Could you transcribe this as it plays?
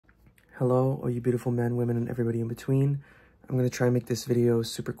Hello, all you beautiful men, women, and everybody in between. I'm going to try and make this video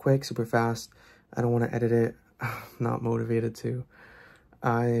super quick, super fast. I don't want to edit it. I'm not motivated to.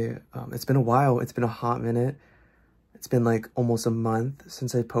 It's been a while. It's been a hot minute. It's been like almost a month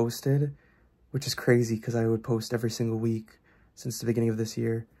since I posted, which is crazy because I would post every single week since the beginning of this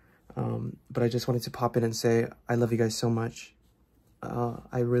year. But I just wanted to pop in and say, I love you guys so much.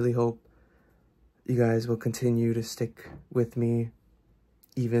 I really hope you guys will continue to stick with me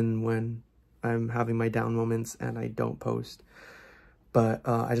even when I'm having my down moments and I don't post. But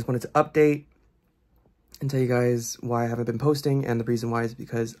I just wanted to update and tell you guys why I haven't been posting, and the reason why is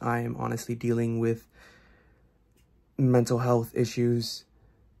because I am honestly dealing with mental health issues.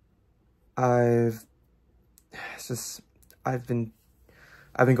 I've been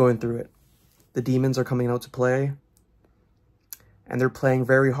going through it. The demons are coming out to play, and they're playing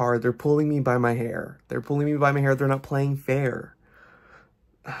very hard. They're pulling me by my hair. They're pulling me by my hair. They're not playing fair.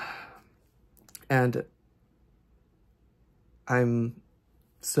 And I'm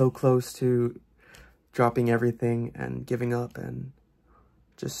so close to dropping everything and giving up and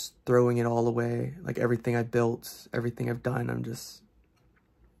just throwing it all away. Like everything I built, everything I've done, I'm just...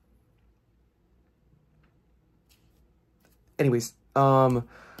 Anyways, yeah,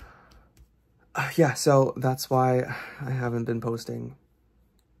 so that's why I haven't been posting.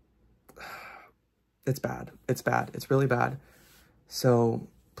 It's bad. It's bad. It's really bad. So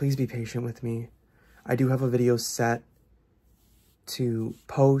please be patient with me. I do have a video set to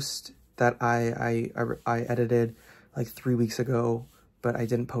post that I edited like 3 weeks ago, but I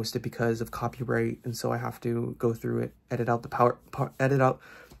didn't post it because of copyright, and so I have to go through it, edit out the edit out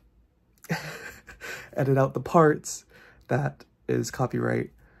the parts that is copyright,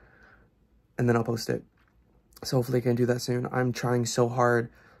 and then I'll post it. So hopefully I can do that soon. I'm trying so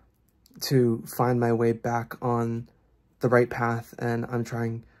hard to find my way back on the right path, and I'm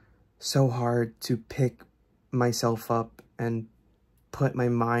trying so hard to pick myself up and put my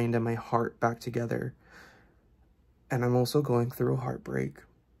mind and my heart back together. And I'm also going through a heartbreak,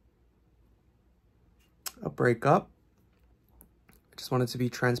 a breakup. I just wanted to be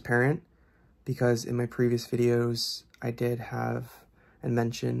transparent because in my previous videos I did have and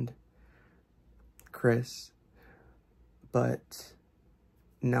mentioned Chris, but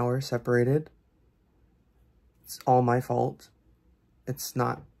now we're separated. It's all my fault. It's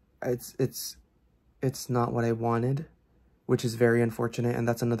not what I wanted, which is very unfortunate, and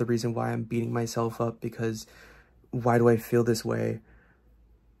that's another reason why I'm beating myself up, because why do I feel this way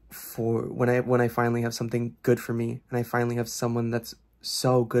for when I finally have something good for me, and I finally have someone that's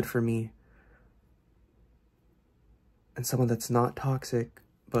so good for me, and someone that's not toxic,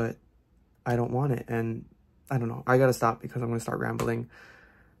 but I don't want it. And I don't know, I gotta stop because I'm gonna start rambling.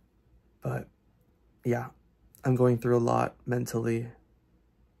 But yeah, I'm going through a lot mentally.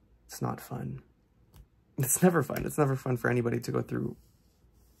 It's not fun. It's never fun. It's never fun for anybody to go through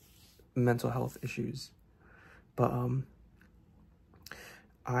mental health issues. But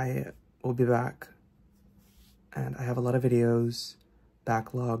I will be back, and I have a lot of videos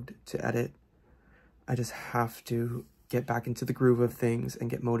backlogged to edit. I just have to get back into the groove of things and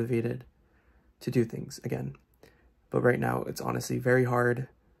get motivated to do things again. But right now, it's honestly very hard,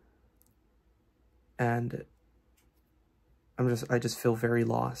 and I just feel very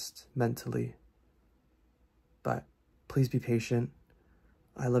lost mentally. But please be patient.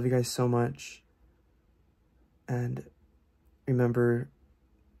 I love you guys so much. And remember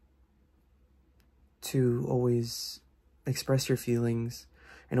to always express your feelings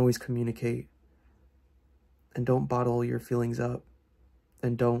and always communicate. And don't bottle your feelings up,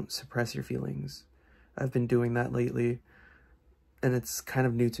 and don't suppress your feelings. I've been doing that lately, and it's kind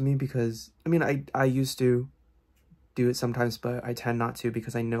of new to me because, I mean, I used to do it sometimes, but I tend not to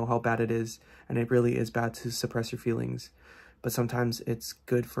because I know how bad it is, and it really is bad to suppress your feelings. But sometimes it's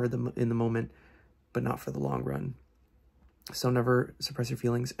good for in the moment, but not for the long run. So never suppress your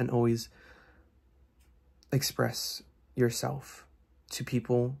feelings, and always express yourself to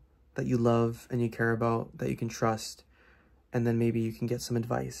people that you love and you care about, that you can trust, and then maybe you can get some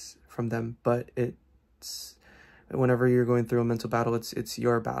advice from them. But whenever you're going through a mental battle, it's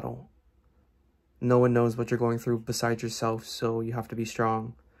your battle. No one knows what you're going through besides yourself, so you have to be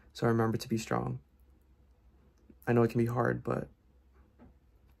strong. So remember to be strong. I know it can be hard, but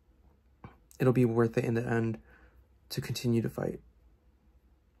it'll be worth it in the end to continue to fight.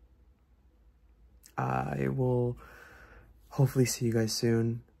 I will hopefully see you guys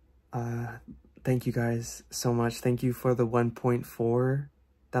soon. Thank you guys so much. Thank you for the 1.4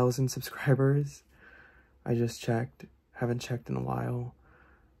 thousand subscribers. I just checked. Haven't checked in a while.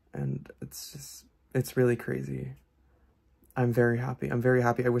 And it's really crazy. I'm very happy. I'm very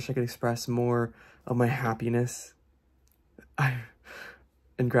happy. I wish I could express more of my happiness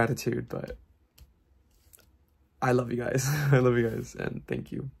and gratitude, but I love you guys. I love you guys, and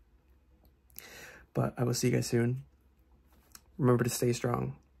thank you. But I will see you guys soon. Remember to stay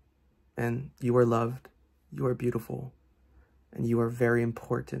strong, and you are loved, you are beautiful, and you are very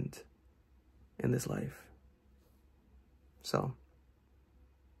important in this life. So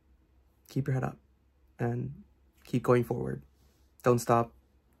keep your head up and keep going forward. Don't stop.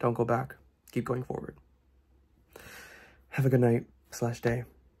 Don't go back. Keep going forward. Have a good night / day.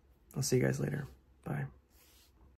 I'll see you guys later. Bye.